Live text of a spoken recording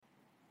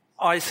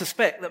I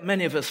suspect that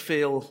many of us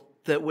feel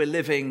that we're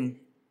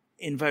living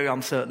in very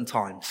uncertain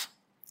times.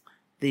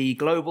 The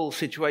global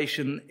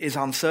situation is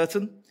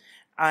uncertain,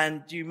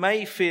 and you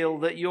may feel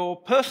that your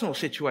personal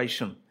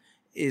situation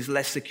is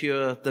less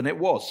secure than it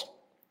was.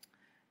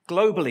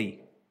 Globally,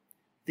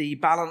 the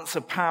balance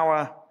of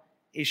power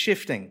is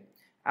shifting,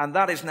 and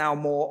that is now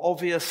more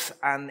obvious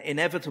and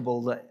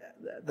inevitable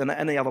than at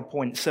any other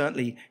point,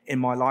 certainly in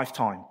my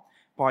lifetime.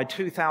 By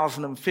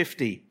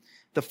 2050,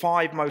 the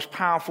 5 most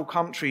powerful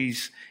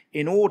countries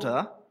in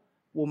order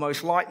will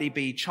most likely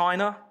be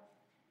China,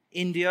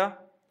 India,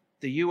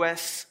 the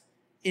US,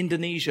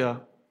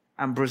 Indonesia,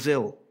 and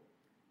Brazil.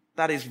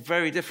 That is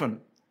very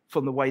different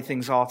from the way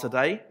things are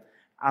today,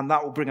 and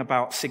that will bring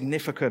about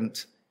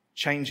significant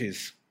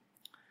changes.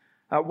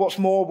 What's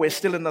more, we're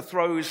still in the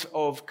throes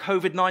of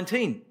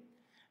COVID-19,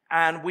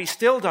 and we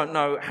still don't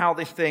know how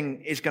this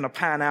thing is going to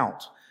pan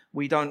out.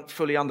 We don't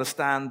fully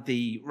understand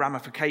the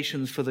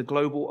ramifications for the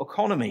global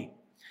economy.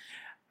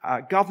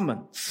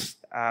 Governments,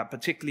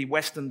 particularly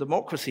Western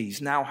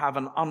democracies, now have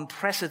an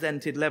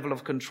unprecedented level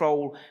of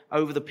control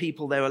over the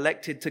people they're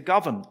elected to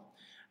govern.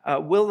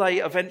 Will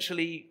they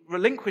eventually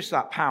relinquish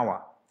that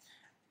power?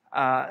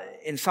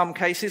 In some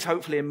cases,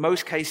 hopefully in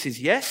most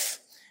cases, yes.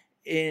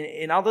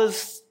 In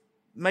others,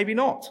 maybe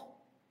not.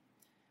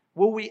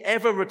 Will we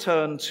ever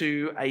return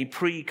to a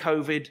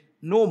pre-COVID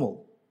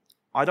normal?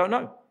 I don't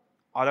know.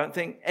 I don't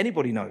think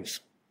anybody knows.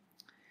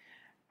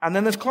 And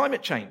then there's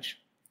climate change.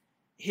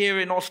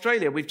 Here in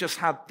Australia, we've just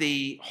had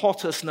the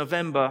hottest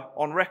November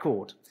on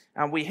record.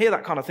 And we hear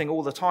that kind of thing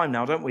all the time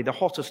now, don't we? The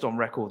hottest on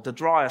record, the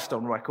driest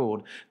on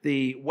record,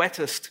 the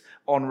wettest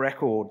on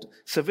record.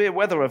 Severe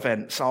weather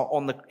events are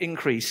on the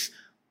increase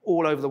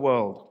all over the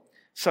world.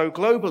 So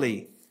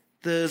globally,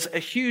 there's a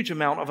huge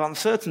amount of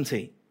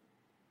uncertainty.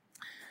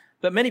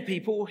 But many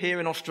people here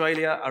in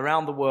Australia,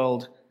 around the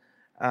world,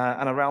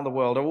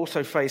 are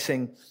also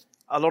facing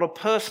a lot of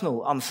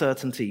personal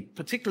uncertainty,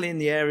 particularly in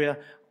the area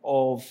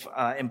of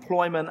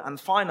employment and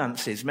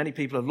finances. Many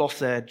people have lost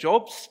their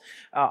jobs.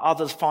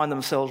 Others find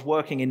themselves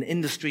working in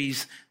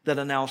industries that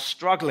are now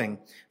struggling.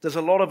 There's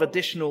a lot of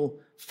additional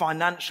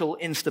financial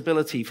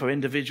instability for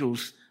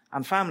individuals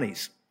and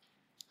families.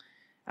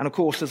 And of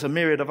course, there's a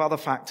myriad of other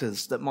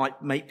factors that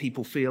might make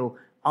people feel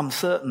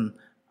uncertain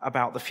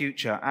about the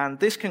future. And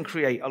this can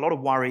create a lot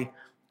of worry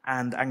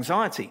and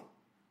anxiety.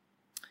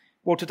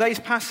 Well, today's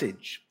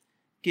passage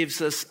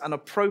gives us an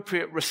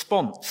appropriate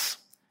response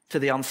to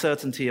the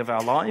uncertainty of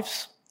our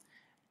lives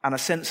and a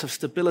sense of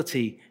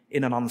stability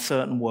in an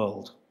uncertain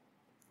world.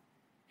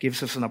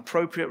 Gives us an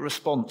appropriate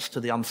response to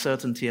the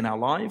uncertainty in our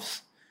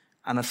lives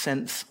and a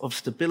sense of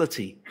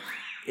stability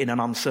in an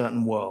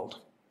uncertain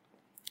world.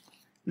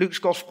 Luke's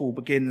gospel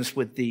begins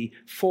with the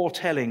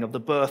foretelling of the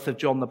birth of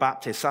John the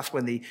Baptist. That's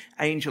when the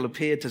angel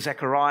appeared to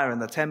Zechariah in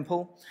the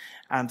temple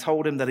and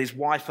told him that his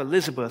wife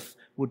Elizabeth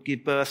would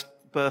give birth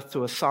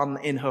to a son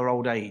in her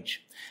old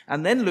age.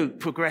 And then Luke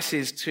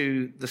progresses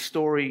to the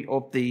story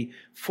of the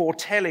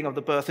foretelling of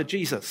the birth of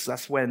Jesus.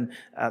 That's when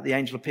the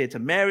angel appeared to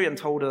Mary and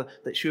told her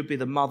that she would be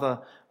the mother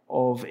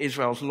of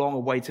Israel's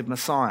long-awaited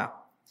Messiah.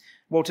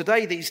 Well,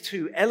 today these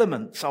two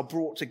elements are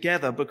brought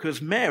together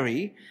because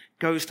Mary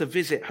goes to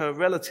visit her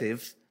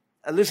relative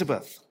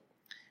Elizabeth.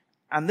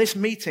 And this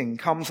meeting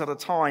comes at a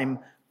time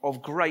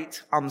of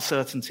great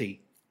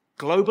uncertainty,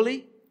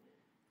 globally,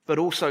 but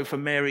also for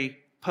Mary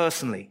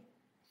personally.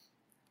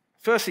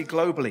 Firstly,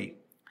 globally,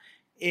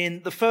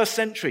 in the first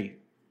century,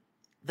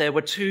 there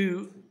were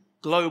 2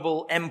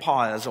 global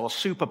empires or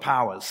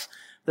superpowers.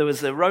 There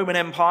was the Roman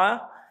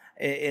Empire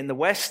in the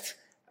West,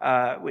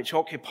 which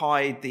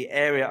occupied the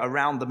area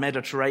around the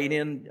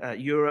Mediterranean,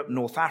 Europe,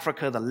 North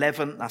Africa, the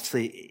Levant. That's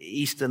the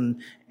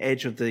eastern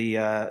edge of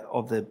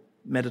the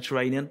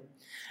Mediterranean.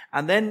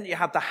 And then you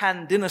had the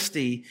Han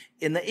Dynasty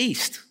in the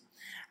east,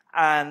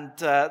 and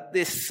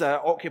this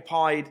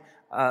occupied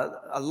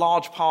a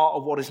large part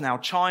of what is now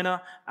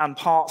China and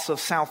parts of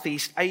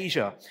Southeast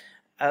Asia.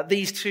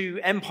 These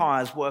 2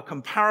 empires were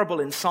comparable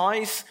in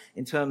size,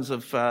 in terms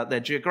of their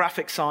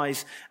geographic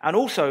size, and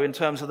also in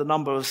terms of the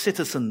number of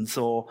citizens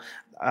or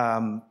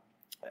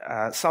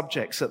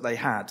subjects that they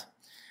had.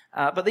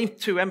 But these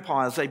 2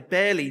 empires, they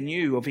barely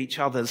knew of each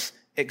other's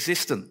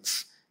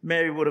existence.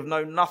 Mary would have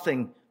known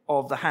nothing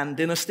of the Han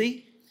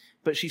Dynasty,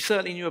 but she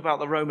certainly knew about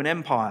the Roman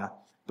Empire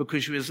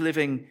because she was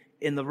living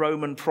in the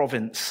Roman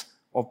province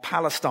of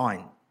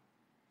Palestine.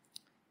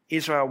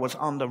 Israel was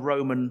under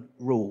Roman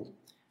rule,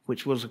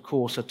 which was, of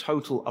course, a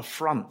total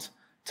affront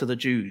to the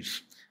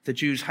Jews. The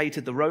Jews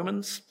hated the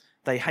Romans,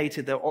 they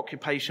hated their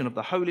occupation of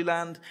the Holy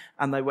Land,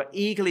 and they were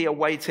eagerly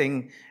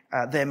awaiting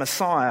their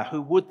Messiah, who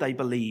would, they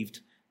believed,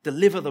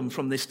 deliver them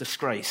from this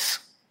disgrace.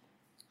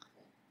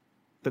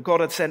 But God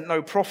had sent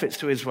no prophets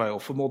to Israel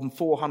for more than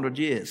 400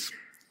 years.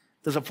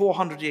 There's a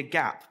 400-year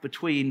gap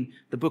between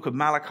the book of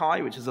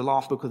Malachi, which is the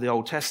last book of the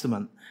Old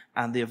Testament,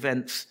 and the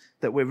events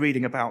that we're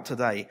reading about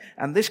today.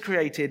 And this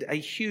created a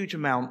huge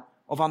amount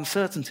of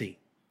uncertainty.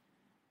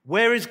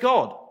 Where is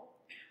God?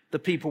 The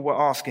people were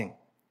asking.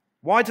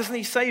 Why doesn't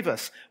he save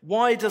us?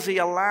 Why does he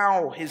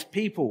allow his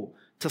people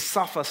to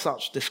suffer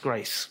such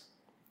disgrace?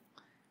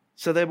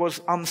 So there was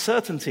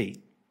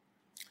uncertainty,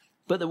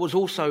 but there was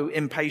also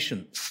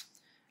impatience.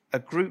 A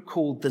group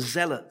called the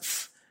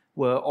Zealots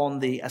were on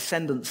the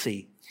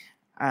ascendancy,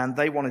 and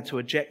they wanted to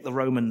eject the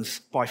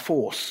Romans by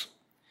force.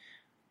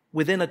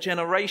 Within a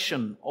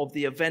generation of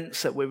the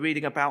events that we're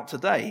reading about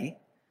today,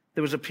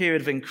 there was a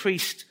period of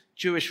increased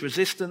Jewish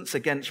resistance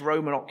against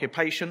Roman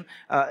occupation,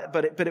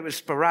 but it was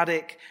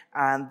sporadic,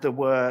 and there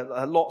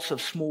were lots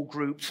of small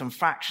groups and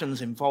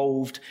factions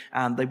involved,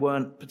 and they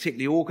weren't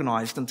particularly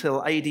organized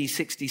until AD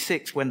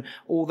 66, when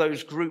all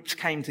those groups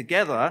came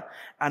together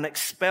and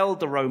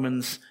expelled the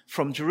Romans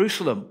from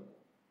Jerusalem.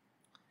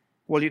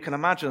 Well, you can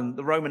imagine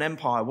the Roman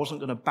Empire wasn't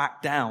going to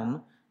back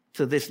down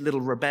to this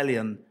little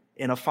rebellion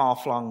in a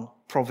far-flung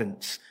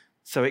province.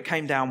 So it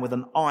came down with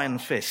an iron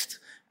fist.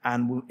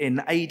 And in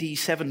AD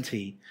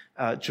 70,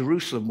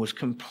 Jerusalem was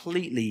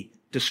completely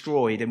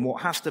destroyed in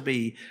what has to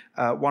be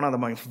one of the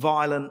most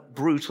violent,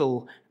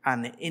 brutal,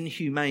 and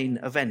inhumane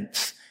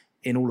events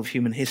in all of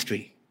human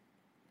history.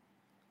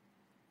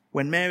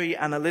 When Mary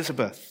and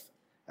Elizabeth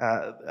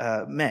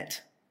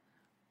met,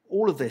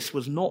 all of this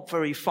was not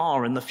very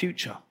far in the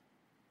future.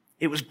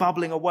 It was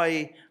bubbling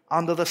away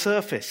under the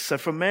surface. So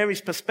from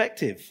Mary's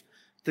perspective,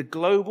 the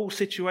global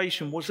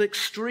situation was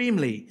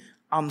extremely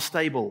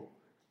unstable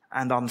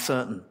and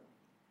uncertain.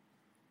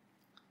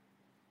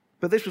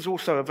 But this was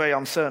also a very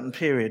uncertain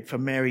period for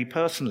Mary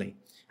personally.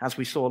 As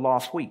we saw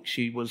last week,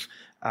 she was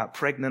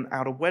pregnant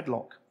out of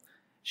wedlock.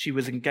 She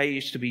was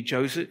engaged to be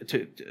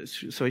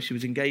she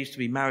was engaged to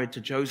be married to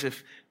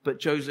Joseph,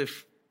 but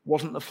Joseph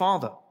wasn't the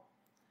father.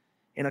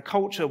 In a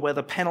culture where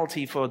the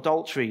penalty for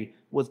adultery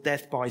was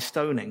death by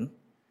stoning,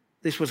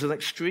 this was an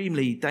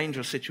extremely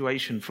dangerous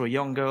situation for a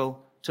young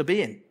girl to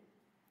be in.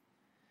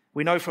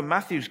 We know from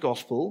Matthew's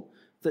gospel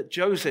that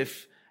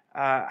Joseph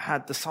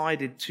had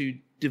decided to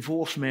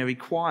divorce Mary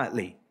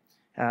quietly.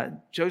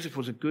 Joseph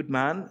was a good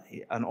man,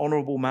 an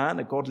honorable man,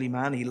 a godly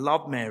man. He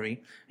loved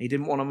Mary. He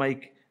didn't want to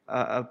make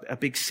a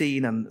big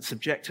scene and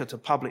subject her to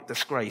public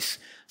disgrace.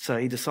 So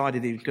he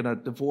decided he was going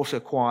to divorce her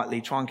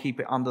quietly, try and keep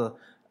it under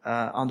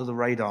the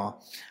radar.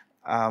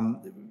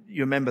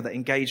 You remember that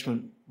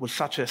engagement was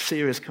such a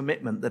serious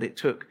commitment that it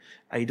took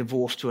a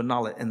divorce to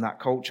annul it in that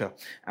culture.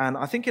 And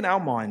I think in our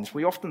minds,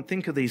 we often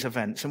think of these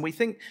events and we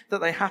think that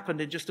they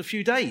happened in just a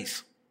few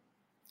days.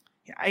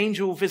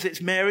 Angel visits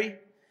Mary.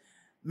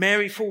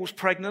 Mary falls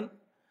pregnant.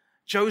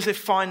 Joseph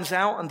finds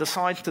out and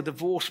decides to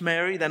divorce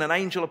Mary. Then an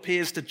angel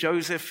appears to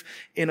Joseph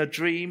in a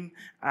dream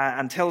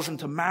and tells him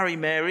to marry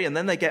Mary. And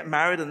then they get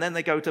married and then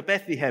they go to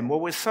Bethlehem.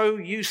 Well, we're so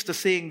used to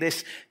seeing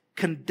this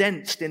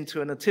condensed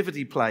into a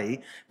nativity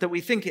play that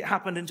we think it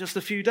happened in just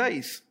a few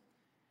days,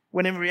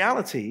 when in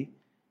reality,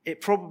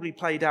 it probably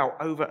played out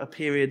over a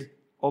period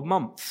of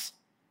months.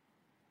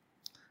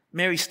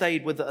 Mary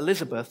stayed with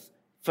Elizabeth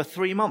for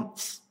 3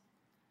 months.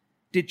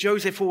 Did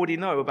Joseph already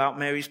know about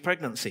Mary's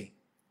pregnancy?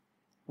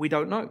 We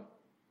don't know.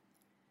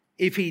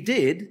 If he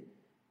did,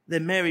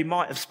 then Mary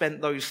might have spent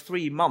those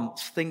 3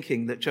 months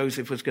thinking that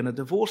Joseph was going to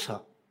divorce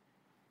her.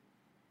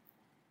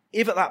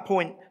 If at that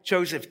point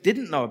Joseph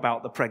didn't know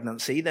about the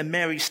pregnancy, then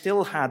Mary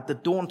still had the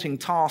daunting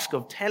task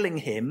of telling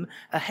him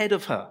ahead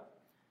of her.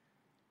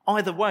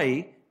 Either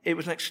way, it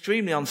was an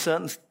extremely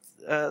uncertain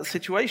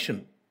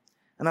situation.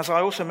 And as I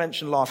also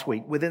mentioned last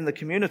week, within the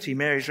community,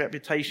 Mary's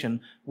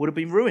reputation would have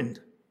been ruined.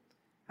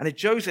 And if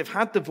Joseph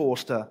had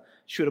divorced her,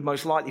 she would have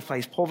most likely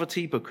faced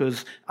poverty,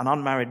 because an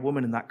unmarried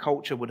woman in that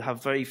culture would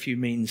have very few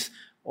means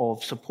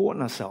of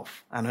supporting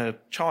herself and her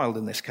child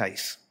in this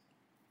case.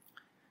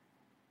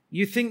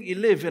 You think you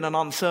live in an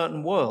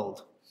uncertain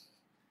world.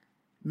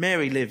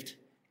 Mary lived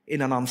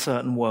in an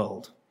uncertain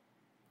world.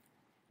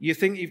 You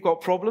think you've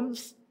got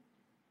problems?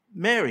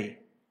 Mary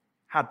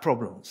had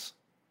problems.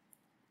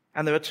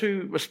 And there are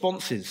 2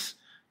 responses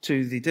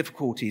to the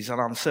difficulties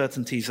and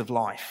uncertainties of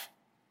life.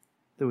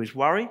 There is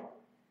worry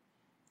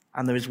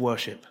and there is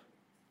worship.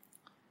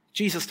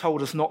 Jesus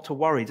told us not to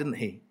worry, didn't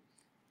he?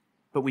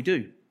 But we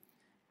do.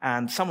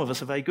 And some of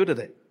us are very good at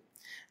it.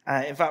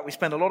 In fact, we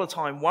spend a lot of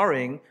time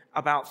worrying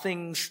about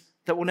things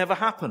that will never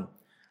happen,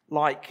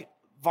 like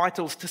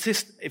vital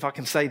statistics, if I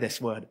can say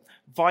this word,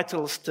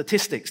 vital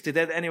statistics. Did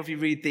any of you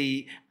read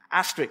the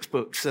Asterix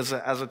books as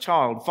a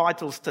child?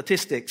 Vital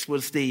statistics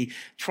was the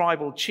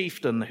tribal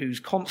chieftain whose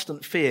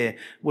constant fear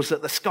was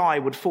that the sky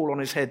would fall on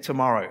his head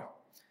tomorrow.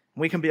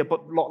 We can be a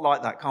lot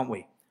like that, can't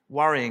we?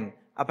 Worrying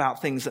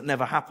about things that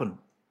never happen.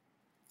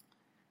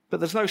 But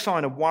there's no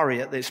sign of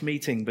worry at this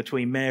meeting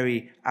between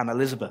Mary and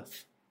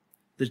Elizabeth.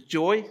 There's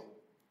joy,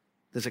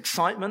 there's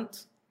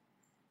excitement,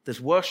 there's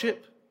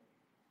worship,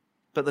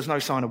 but there's no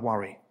sign of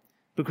worry,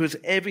 because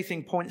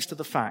everything points to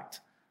the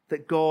fact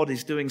that God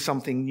is doing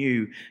something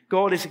new.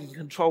 God is in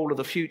control of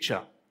the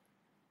future.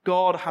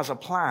 God has a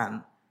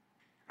plan,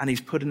 and he's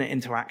putting it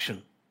into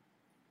action.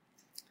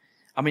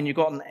 I mean, you've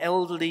got an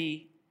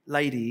elderly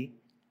lady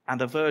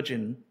and a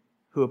virgin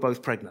who are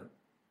both pregnant.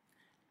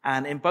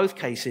 And in both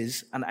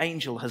cases, an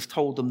angel has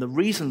told them the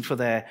reason for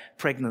their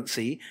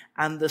pregnancy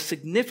and the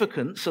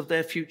significance of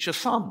their future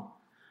son.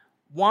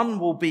 One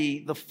will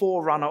be the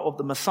forerunner of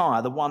the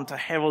Messiah, the one to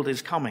herald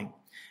his coming.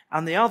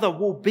 and the other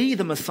will be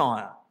the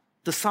Messiah,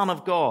 the Son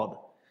of God,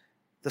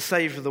 the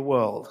Savior of the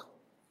world.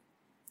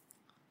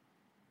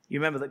 You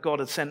remember that God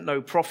had sent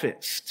no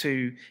prophets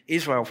to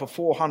Israel for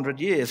 400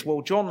 years.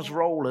 Well, John's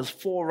role as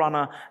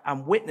forerunner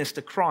and witness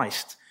to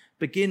Christ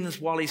begins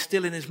while he's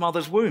still in his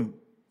mother's womb.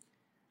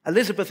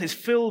 Elizabeth is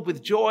filled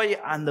with joy,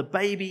 and the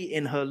baby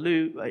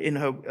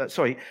Elizabeth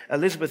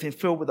is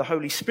filled with the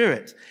Holy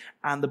Spirit,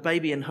 and the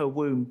baby in her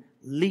womb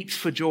leaps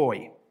for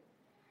joy.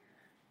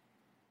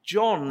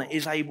 John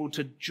is able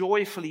to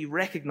joyfully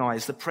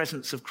recognize the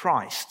presence of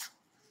Christ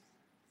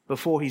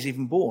before he's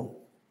even born.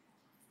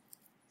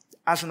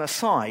 As an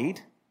aside,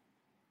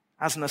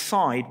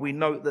 we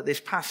note that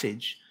this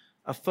passage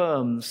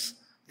affirms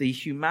the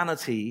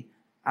humanity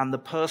and the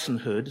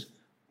personhood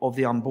of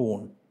the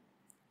unborn.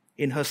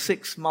 In her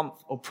 6th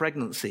month of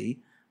pregnancy,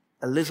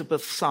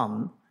 Elizabeth's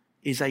son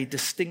is a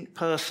distinct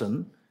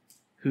person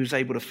who's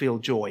able to feel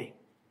joy.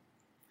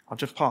 I'll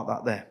just park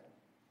that there.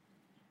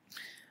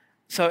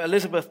 So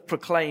Elizabeth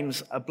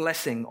proclaims a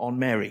blessing on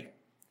Mary.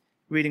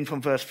 Reading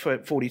from verse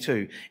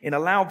 42. In a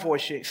loud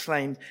voice she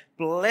exclaimed,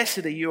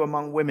 "Blessed are you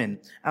among women,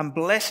 and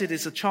blessed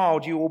is the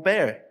child you will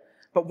bear.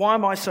 But why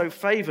am I so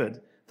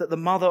favored that the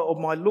mother of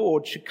my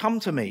Lord should come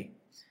to me?"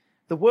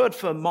 The word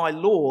for "my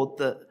Lord"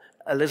 that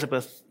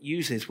Elizabeth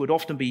uses would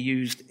often be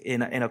used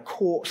in a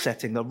court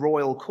setting, the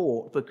royal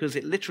court, because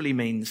it literally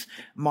means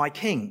 "my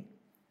king."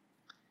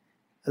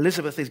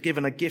 Elizabeth is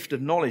given a gift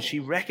of knowledge. She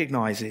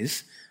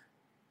recognizes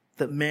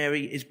that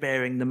Mary is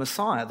bearing the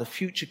Messiah, the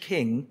future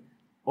king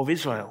of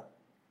Israel.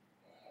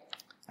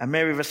 And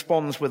Mary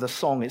responds with a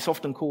song. It's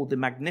often called the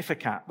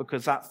Magnificat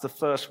because that's the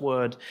first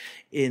word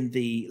in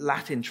the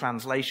Latin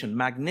translation.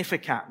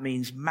 Magnificat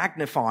means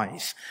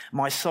magnifies.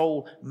 My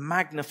soul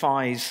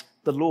magnifies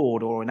the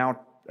Lord, or in our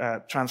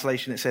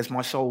translation it says,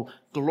 my soul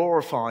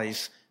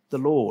glorifies the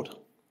Lord.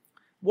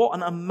 What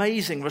an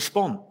amazing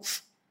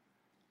response.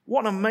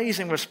 What an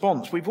amazing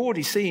response. We've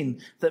already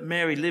seen that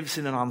Mary lives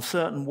in an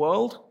uncertain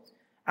world,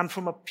 and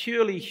from a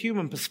purely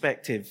human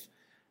perspective,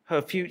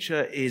 her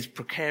future is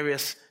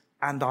precarious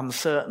and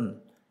uncertain.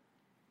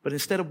 But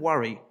instead of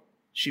worry,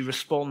 she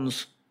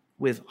responds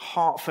with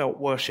heartfelt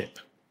worship.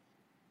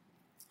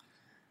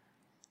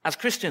 As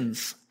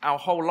Christians, our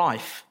whole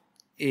life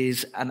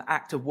is an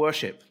act of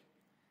worship.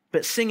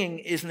 But singing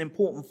is an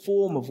important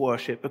form of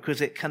worship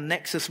because it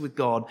connects us with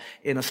God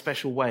in a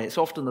special way. It's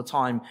often the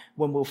time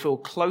when we'll feel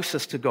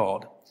closest to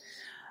God.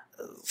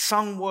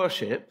 Sung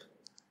worship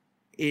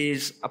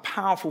is a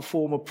powerful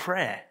form of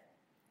prayer.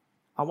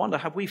 I wonder,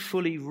 have we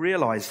fully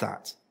realized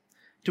that?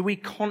 Do we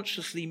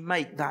consciously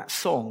make that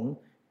song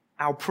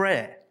our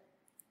prayer?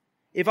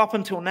 If up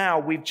until now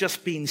we've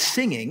just been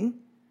singing,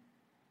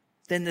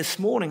 then this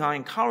morning I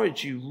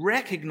encourage you,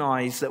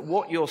 recognize that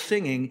what you're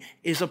singing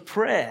is a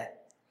prayer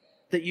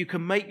that you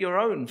can make your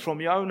own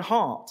from your own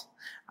heart,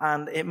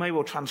 and it may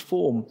well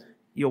transform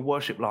your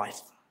worship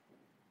life.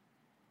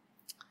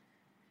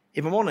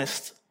 If I'm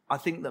honest, I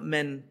think that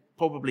men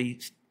probably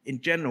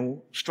in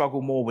general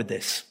struggle more with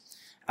this.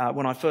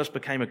 When I first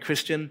became a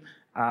Christian,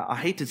 I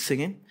hated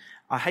singing.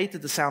 I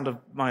hated the sound of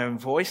my own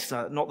voice.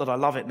 Not that I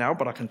love it now,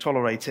 but I can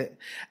tolerate it.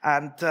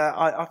 And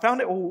I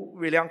found it all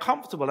really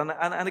uncomfortable.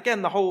 And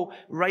again, the whole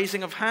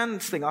raising of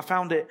hands thing, I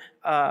found it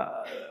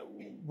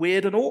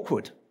weird and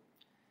awkward.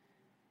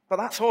 But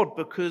that's odd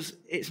because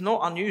it's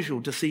not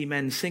unusual to see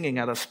men singing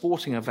at a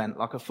sporting event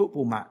like a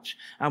football match.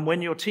 And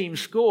when your team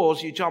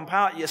scores, you jump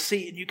out of your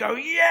seat and you go,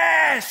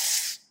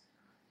 yes!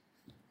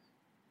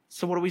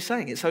 So what are we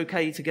saying? It's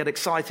okay to get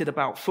excited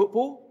about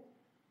football,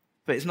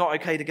 but it's not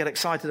okay to get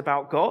excited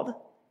about God?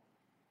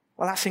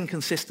 Well, that's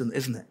inconsistent,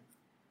 isn't it?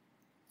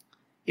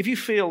 If you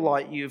feel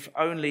like you've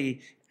only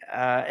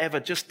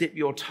ever just dipped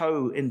your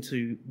toe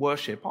into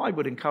worship, I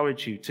would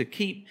encourage you to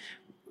keep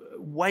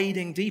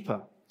wading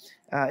deeper.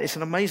 It's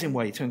an amazing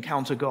way to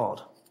encounter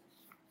God.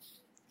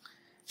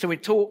 So we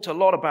talked a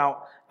lot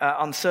about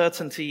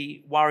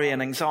uncertainty, worry,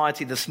 and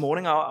anxiety this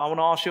morning. I want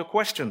to ask you a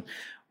question.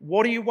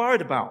 What are you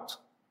worried about?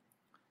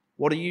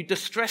 What are you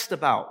distressed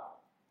about?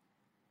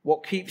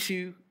 What keeps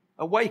you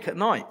awake at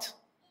night?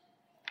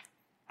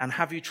 And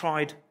have you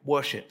tried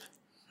worship?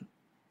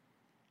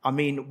 I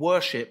mean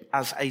worship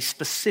as a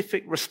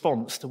specific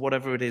response to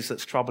whatever it is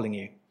that's troubling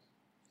you.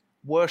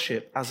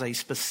 Worship as a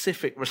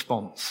specific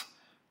response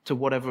to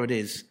whatever it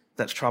is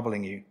that's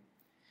troubling you.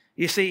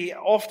 You see,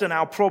 often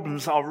our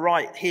problems are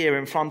right here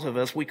in front of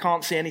us. We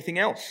can't see anything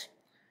else.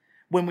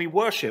 When we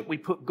worship, we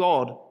put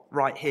God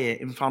right here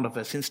in front of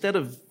us. Instead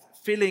of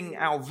filling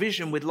our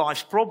vision with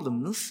life's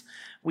problems,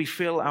 we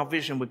fill our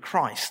vision with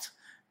Christ,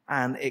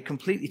 and it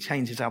completely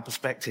changes our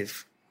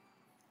perspective.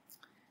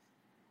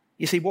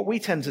 You see, what we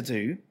tend to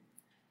do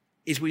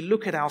is we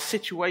look at our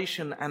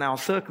situation and our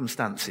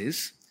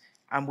circumstances,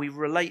 and we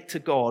relate to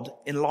God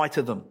in light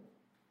of them.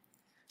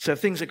 So if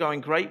things are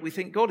going great, we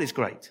think God is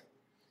great.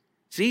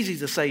 It's easy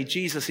to say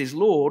Jesus is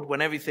Lord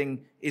when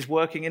everything is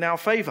working in our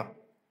favor.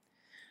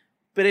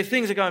 But if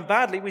things are going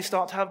badly, we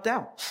start to have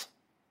doubts.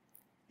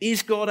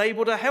 Is God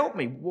able to help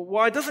me? Well,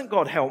 why doesn't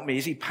God help me?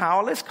 Is he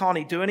powerless? Can't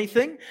he do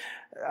anything?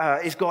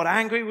 Is God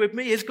angry with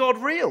me? Is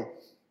God real?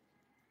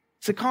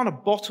 It's a kind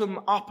of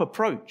bottom-up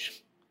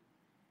approach.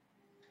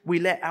 We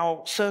let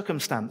our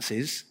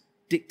circumstances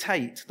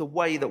dictate the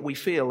way that we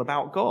feel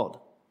about God.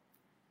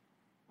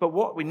 But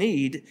what we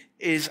need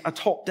is a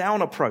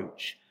top-down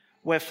approach,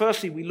 where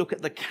firstly we look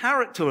at the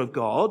character of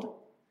God,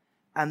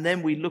 and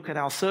then we look at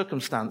our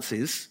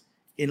circumstances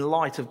in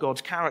light of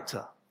God's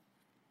character.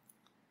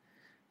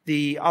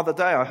 The other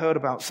day I heard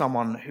about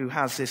someone who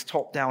has this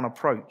top-down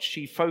approach.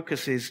 She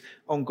focuses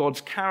on God's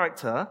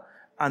character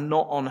and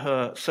not on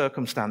her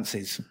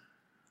circumstances.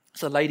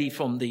 It's a lady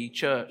from the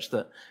church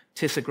that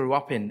Tissa grew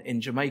up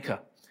in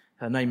Jamaica.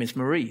 Her name is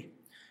Marie.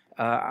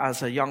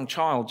 As a young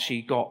child,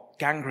 she got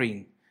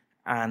gangrene,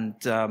 and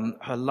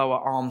her lower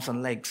arms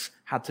and legs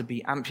had to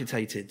be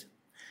amputated.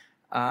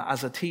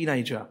 As a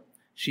teenager,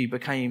 she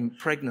became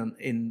pregnant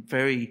in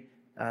very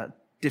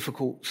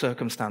difficult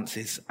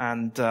circumstances,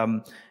 and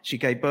she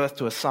gave birth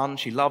to a son.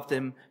 She loved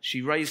him.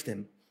 She raised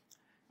him.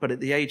 But at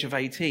the age of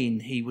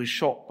 18, he was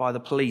shot by the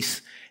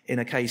police in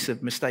a case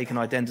of mistaken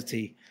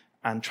identity,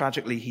 and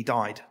tragically he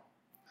died.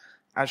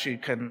 As you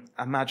can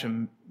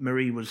imagine,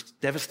 Marie was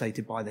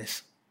devastated by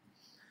this.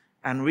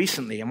 And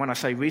recently, and when I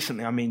say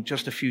recently, I mean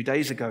just a few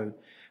days ago,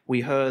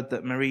 we heard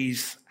that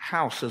Marie's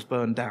house has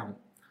burned down.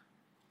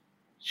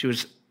 She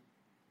was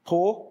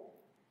poor,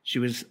 she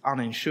was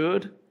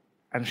uninsured,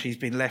 and she's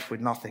been left with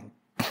nothing.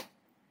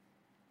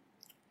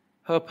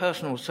 Her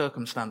personal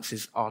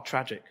circumstances are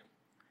tragic,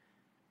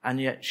 and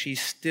yet she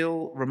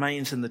still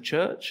remains in the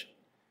church,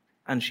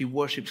 and she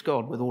worships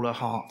God with all her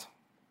heart.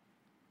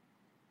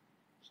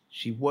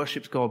 She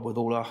worships God with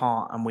all her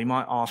heart, and we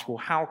might ask, well,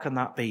 how can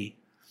that be?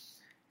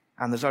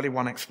 And there's only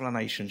one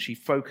explanation. She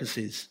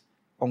focuses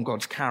on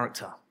God's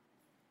character.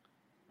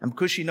 And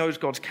because she knows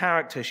God's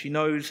character, she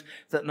knows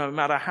that no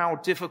matter how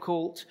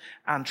difficult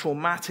and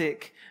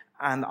traumatic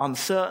and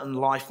uncertain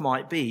life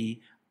might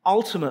be,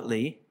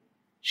 ultimately,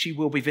 she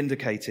will be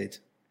vindicated.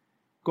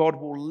 God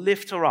will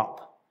lift her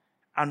up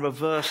and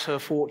reverse her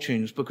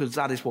fortunes, because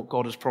that is what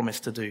God has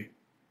promised to do.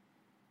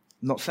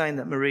 I'm not saying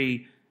that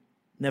Marie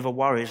never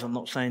worries. I'm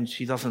not saying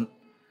she doesn't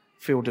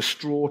feel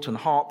distraught and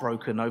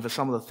heartbroken over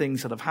some of the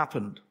things that have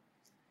happened.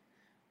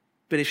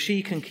 But if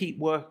she can keep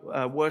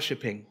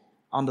worshipping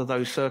under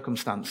those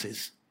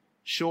circumstances,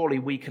 surely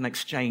we can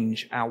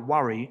exchange our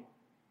worry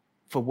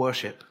for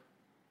worship.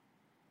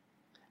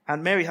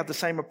 And Mary had the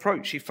same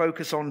approach. She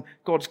focused on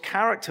God's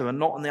character and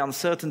not on the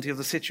uncertainty of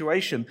the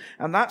situation.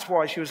 And that's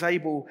why she was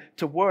able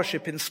to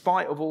worship in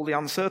spite of all the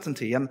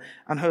uncertainty. And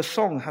her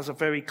song has a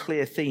very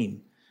clear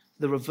theme,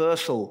 the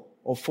reversal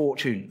of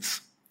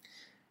fortunes.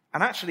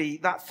 And actually,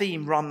 that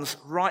theme runs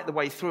right the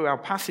way through our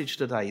passage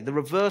today, the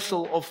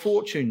reversal of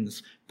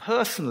fortunes,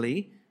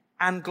 personally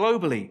and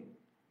globally.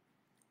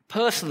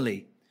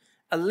 Personally,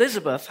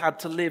 Elizabeth had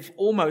to live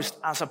almost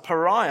as a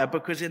pariah,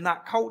 because in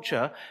that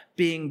culture,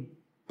 being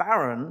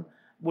barren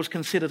was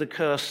considered a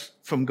curse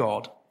from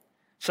God.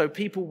 So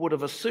people would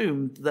have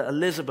assumed that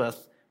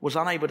Elizabeth was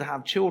unable to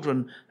have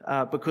children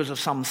because of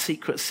some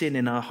secret sin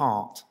in her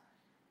heart.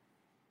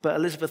 But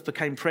Elizabeth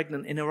became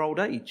pregnant in her old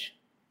age.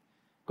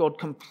 God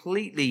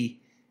completely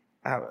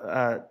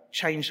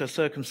changed her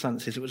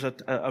circumstances. It was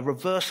a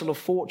reversal of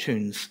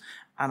fortunes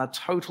and a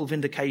total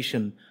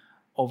vindication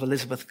of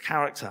Elizabeth's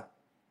character.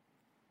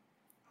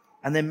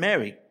 And then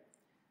Mary,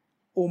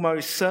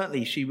 almost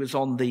certainly she was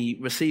on the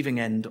receiving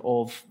end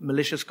of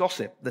malicious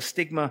gossip. The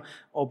stigma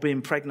of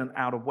being pregnant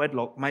out of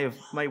wedlock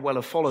may well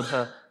have followed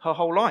her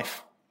whole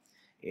life.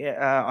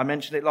 I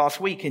mentioned it last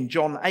week in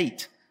John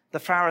 8. The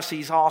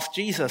Pharisees asked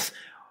Jesus,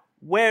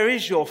 "Where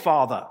is your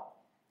father?"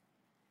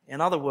 In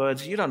other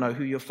words, you don't know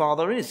who your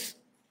father is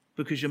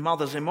because your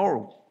mother's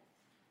immoral.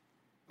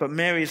 But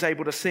Mary is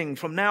able to sing,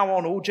 "From now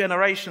on, all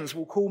generations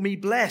will call me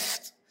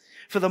blessed.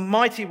 For the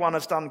Mighty One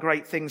has done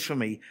great things for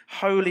me.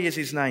 Holy is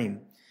his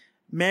name."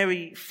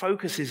 Mary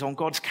focuses on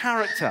God's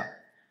character,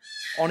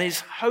 on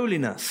his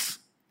holiness.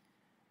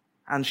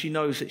 And she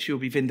knows that she'll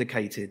be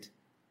vindicated.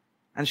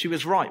 And she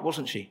was right,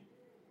 wasn't she?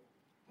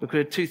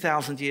 Because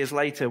 2,000 years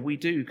later, we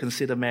do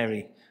consider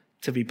Mary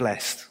to be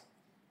blessed.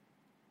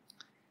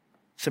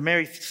 So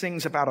Mary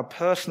sings about a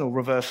personal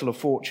reversal of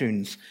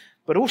fortunes,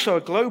 but also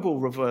a global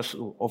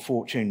reversal of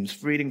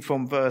fortunes. Reading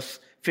from verse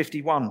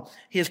 51.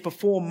 He has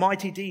performed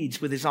mighty deeds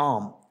with his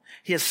arm.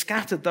 He has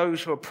scattered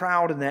those who are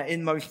proud in their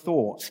inmost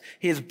thoughts.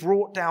 He has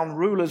brought down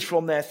rulers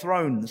from their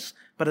thrones,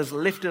 but has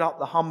lifted up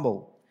the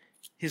humble.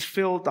 He has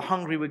filled the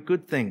hungry with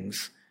good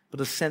things,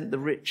 but has sent the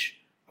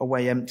rich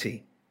away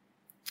empty.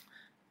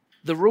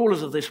 The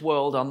rulers of this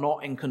world are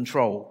not in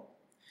control.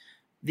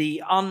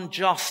 The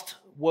unjust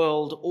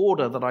world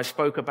order that I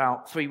spoke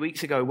about 3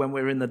 weeks ago when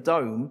we were in the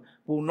dome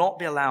will not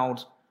be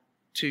allowed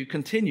to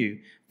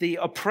continue. The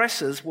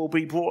oppressors will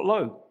be brought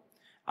low,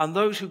 and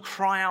those who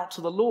cry out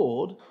to the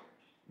Lord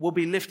will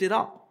be lifted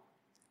up.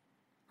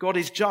 God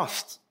is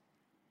just.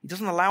 He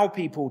doesn't allow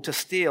people to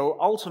steal.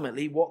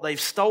 Ultimately, what they've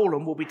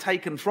stolen will be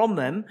taken from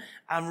them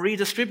and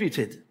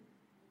redistributed.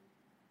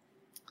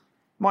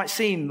 Might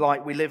seem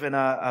like we live in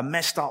a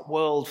messed up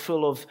world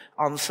full of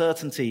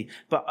uncertainty,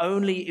 but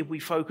only if we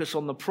focus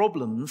on the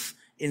problems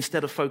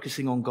instead of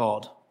focusing on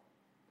God.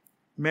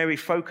 Mary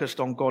focused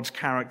on God's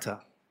character.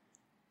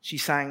 She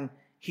sang,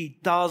 "He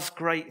does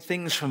great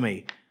things for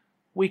me."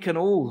 We can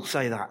all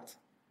say that.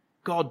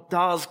 God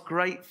does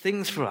great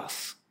things for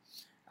us.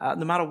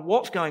 No matter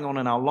what's going on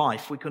in our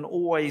life, we can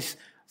always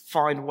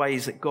find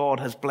ways that God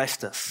has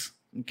blessed us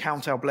and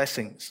count our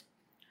blessings.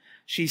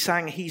 She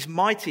sang, "He's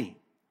mighty,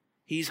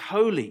 he's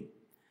holy,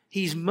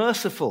 he's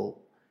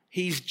merciful,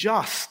 he's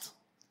just."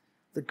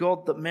 The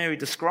God that Mary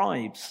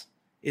describes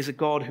is a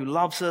God who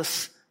loves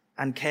us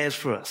and cares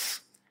for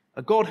us.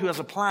 A God who has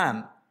a plan.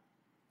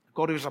 A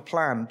God who has a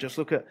plan. Just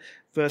look at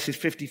verses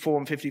 54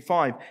 and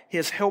 55. He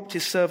has helped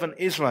his servant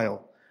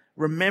Israel,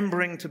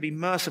 remembering to be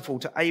merciful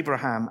to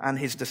Abraham and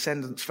his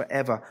descendants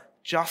forever,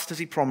 just as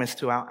he promised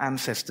to our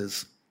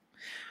ancestors.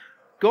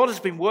 God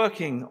has been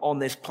working on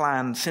this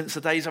plan since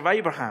the days of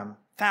Abraham,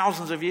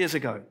 thousands of years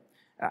ago.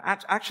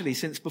 Actually,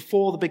 since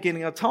before the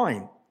beginning of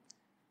time.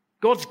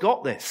 God's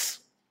got this.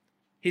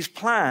 His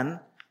plan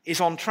is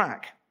on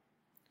track.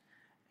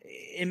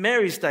 In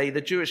Mary's day,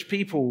 the Jewish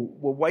people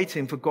were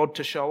waiting for God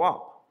to show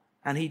up,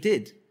 and he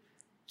did,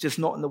 just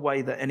not in the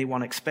way that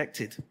anyone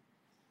expected.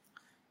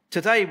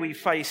 Today, we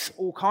face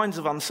all kinds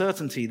of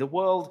uncertainty. The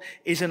world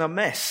is in a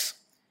mess.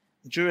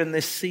 During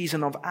this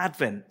season of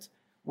Advent,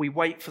 we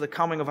wait for the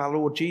coming of our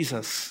Lord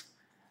Jesus,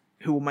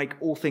 who will make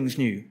all things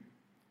new,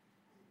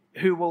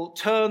 who will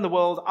turn the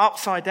world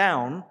upside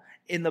down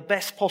in the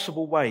best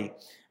possible way.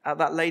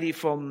 That lady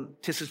from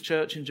Tiss's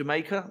Church in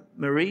Jamaica,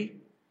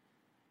 Marie,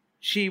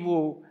 she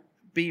will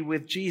be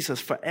with Jesus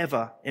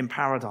forever in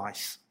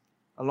paradise,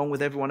 along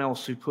with everyone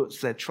else who puts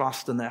their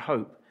trust and their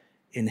hope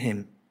in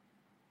him.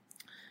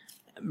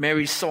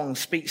 Mary's song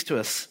speaks to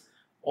us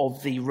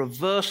of the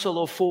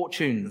reversal of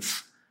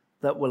fortunes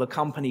that will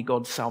accompany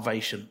God's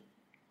salvation.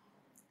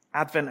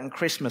 Advent and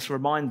Christmas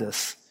remind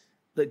us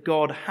that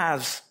God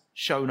has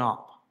shown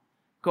up.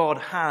 God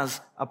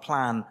has a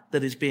plan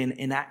that is being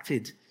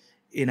enacted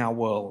in our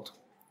world.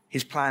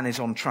 His plan is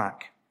on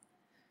track.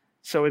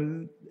 So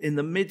in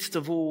the midst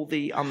of all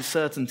the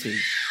uncertainty,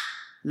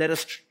 let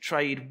us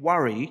trade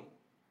worry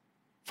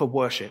for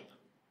worship.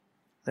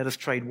 Let us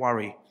trade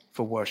worry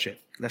for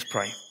worship. Let's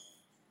pray.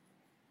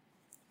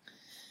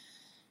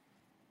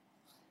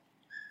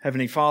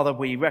 Heavenly Father,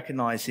 we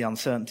recognize the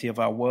uncertainty of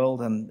our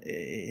world and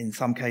in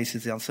some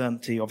cases the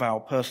uncertainty of our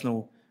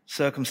personal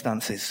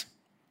circumstances.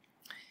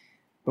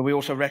 But we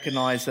also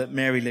recognize that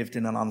Mary lived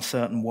in an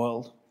uncertain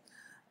world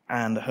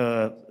and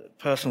her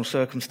personal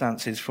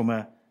circumstances from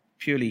a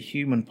purely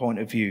human point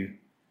of view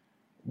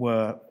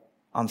were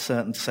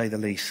uncertain to say the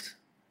least.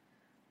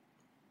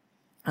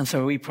 And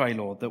so we pray,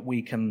 Lord, that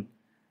we can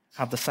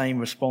have the same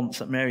response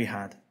that Mary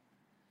had,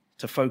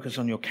 to focus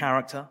on your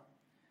character,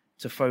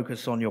 to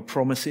focus on your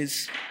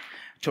promises,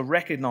 to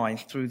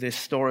recognize through this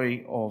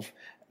story of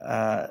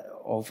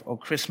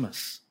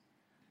Christmas,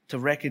 to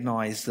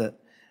recognize that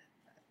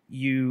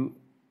you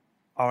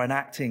are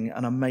enacting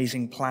an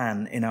amazing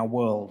plan in our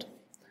world,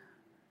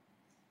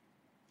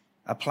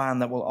 a plan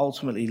that will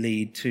ultimately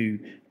lead to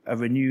a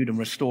renewed and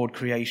restored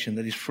creation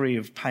that is free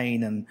of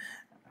pain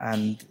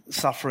and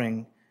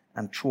suffering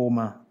and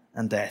trauma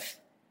and death.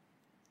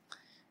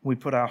 We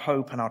put our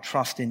hope and our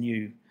trust in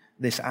you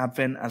this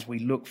Advent as we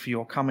look for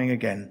your coming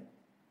again.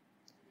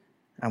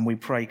 And we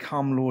pray,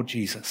 come, Lord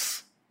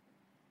Jesus.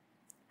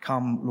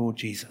 Come, Lord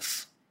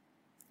Jesus.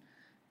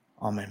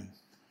 Amen.